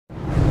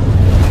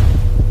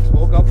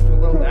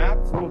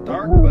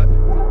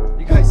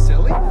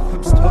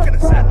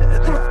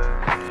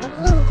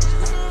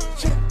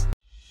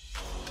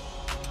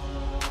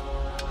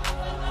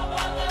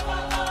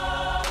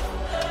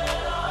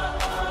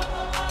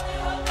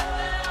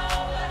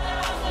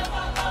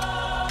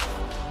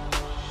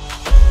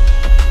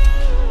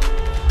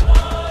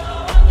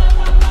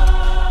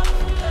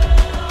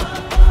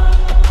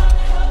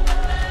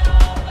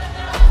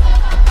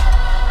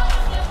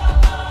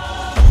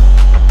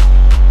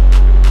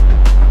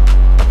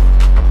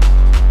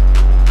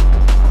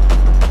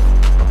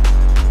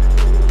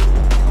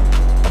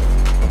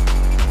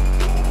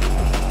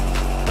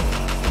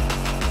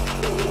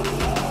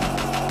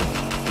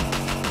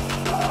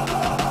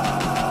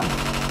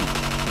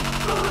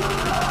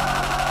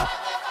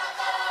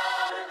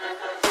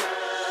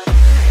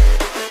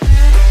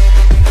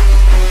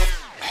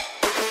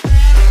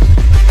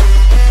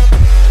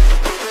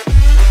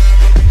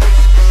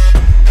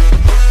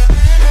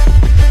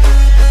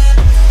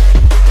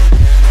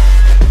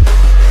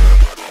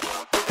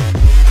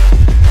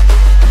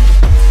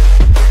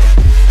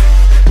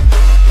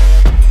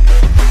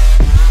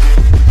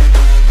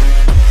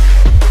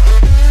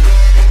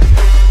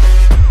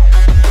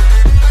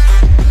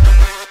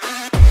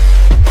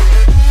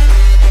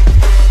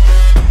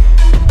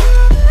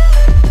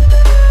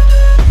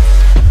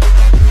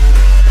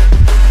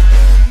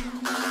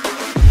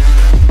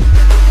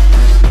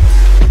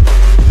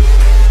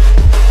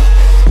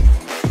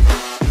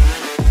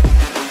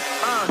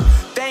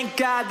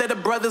sky that the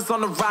brothers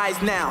on the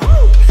rise now.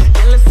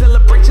 Endless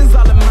celebrations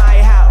all in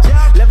my house.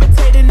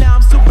 Levitating now,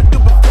 I'm super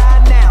duper fly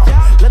now.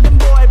 London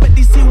boy, but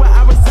DC where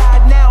I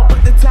reside now.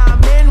 Put the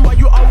time in while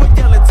you always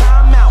yelling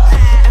time out.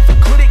 And for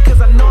quit it, cause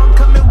I know I'm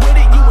coming with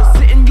it. You were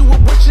sitting, you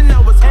were wishing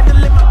I was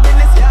handling my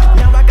business.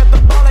 Now I got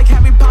the ball like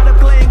Harry Potter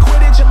playing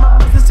Quidditch. And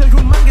my business is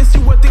humongous,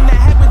 you would think that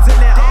happens in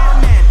there.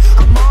 Damn man,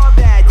 I'm all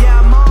that,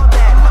 yeah I'm all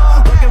that.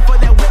 Working for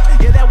that whip,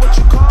 yeah that what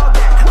you call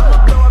that.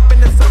 I'ma blow up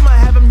in the summer,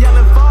 have them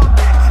yelling fall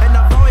back. And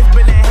I've always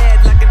been ahead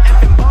like an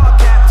effing ball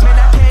cap. Man,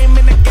 I came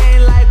in the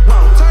game like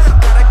whoa.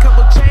 Got a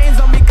couple chains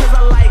on me cause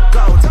I like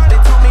gold. They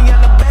told me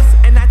I'm the best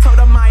and I told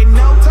them I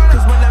know.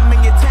 Cause when I'm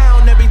in your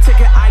town, every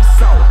ticket I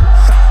sold.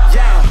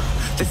 Yeah,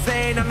 they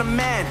saying I'm the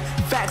man.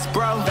 Facts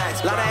bro,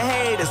 lot of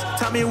haters,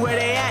 tell me where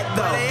they at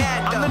though.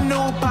 I'm the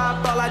new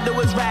pop, all I do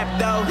is rap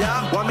though.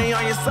 Want me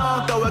on your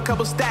song, throw a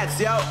couple stacks,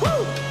 yo.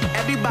 Woo!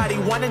 Everybody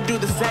wanna do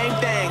the same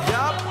thing.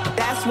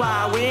 That's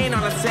why we ain't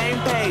on the same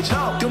page.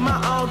 Do my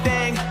own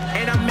thing,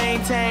 and I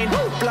maintain.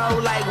 Flow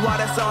like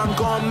water, so I'm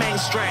going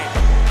mainstream.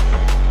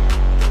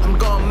 I'm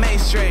going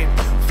mainstream.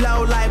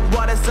 Flow like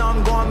water, so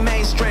I'm going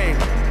mainstream.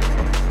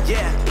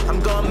 Yeah, I'm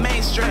going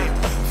mainstream.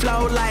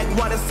 Flow like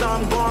water, so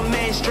I'm going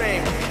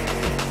mainstream.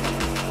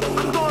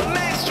 I'm going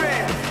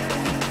mainstream.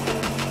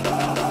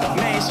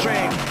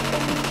 Mainstream.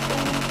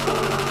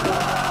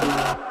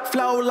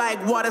 Flow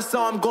like water,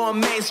 so I'm going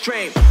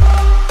mainstream.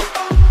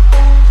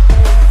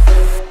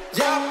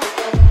 Yeah.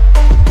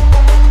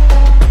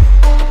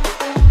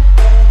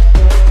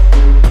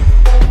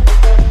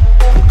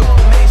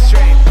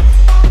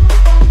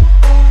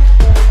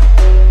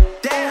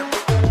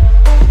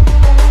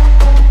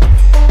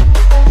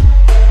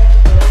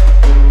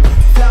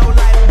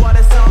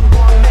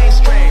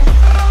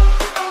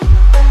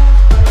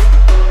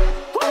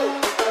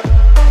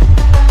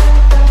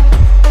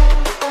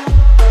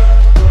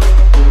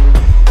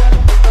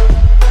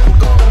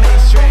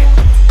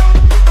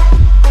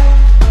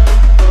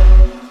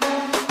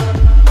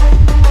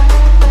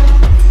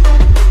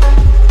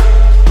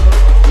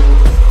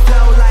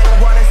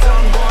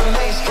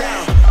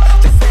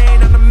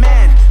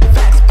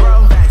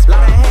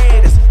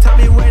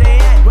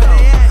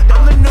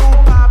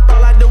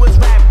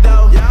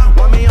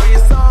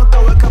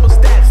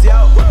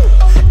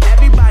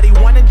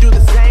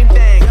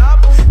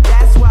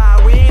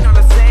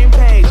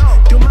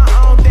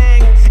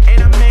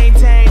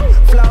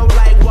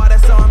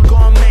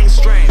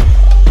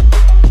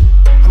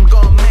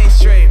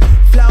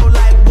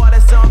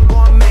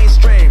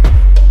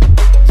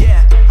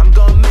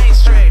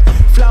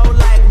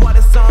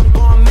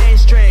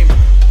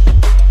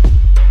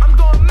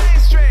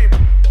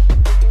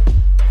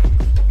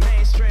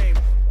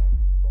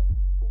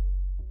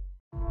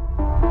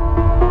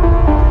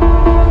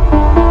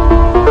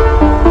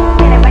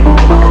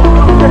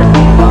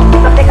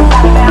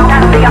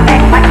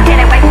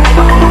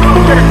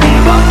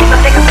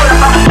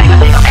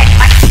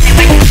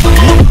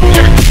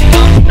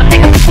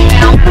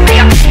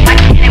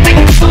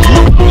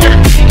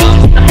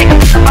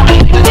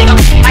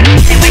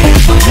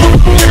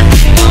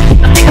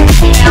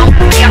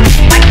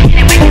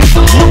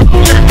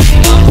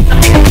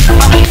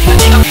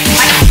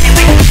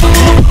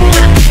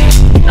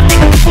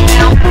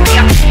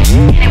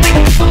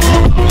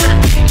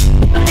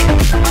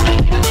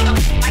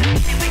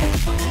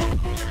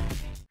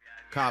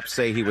 Cops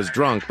say he was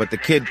drunk, but the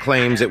kid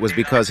claims it was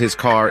because his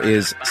car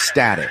is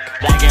static.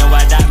 Black and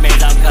white, that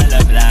means I'm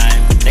colorblind.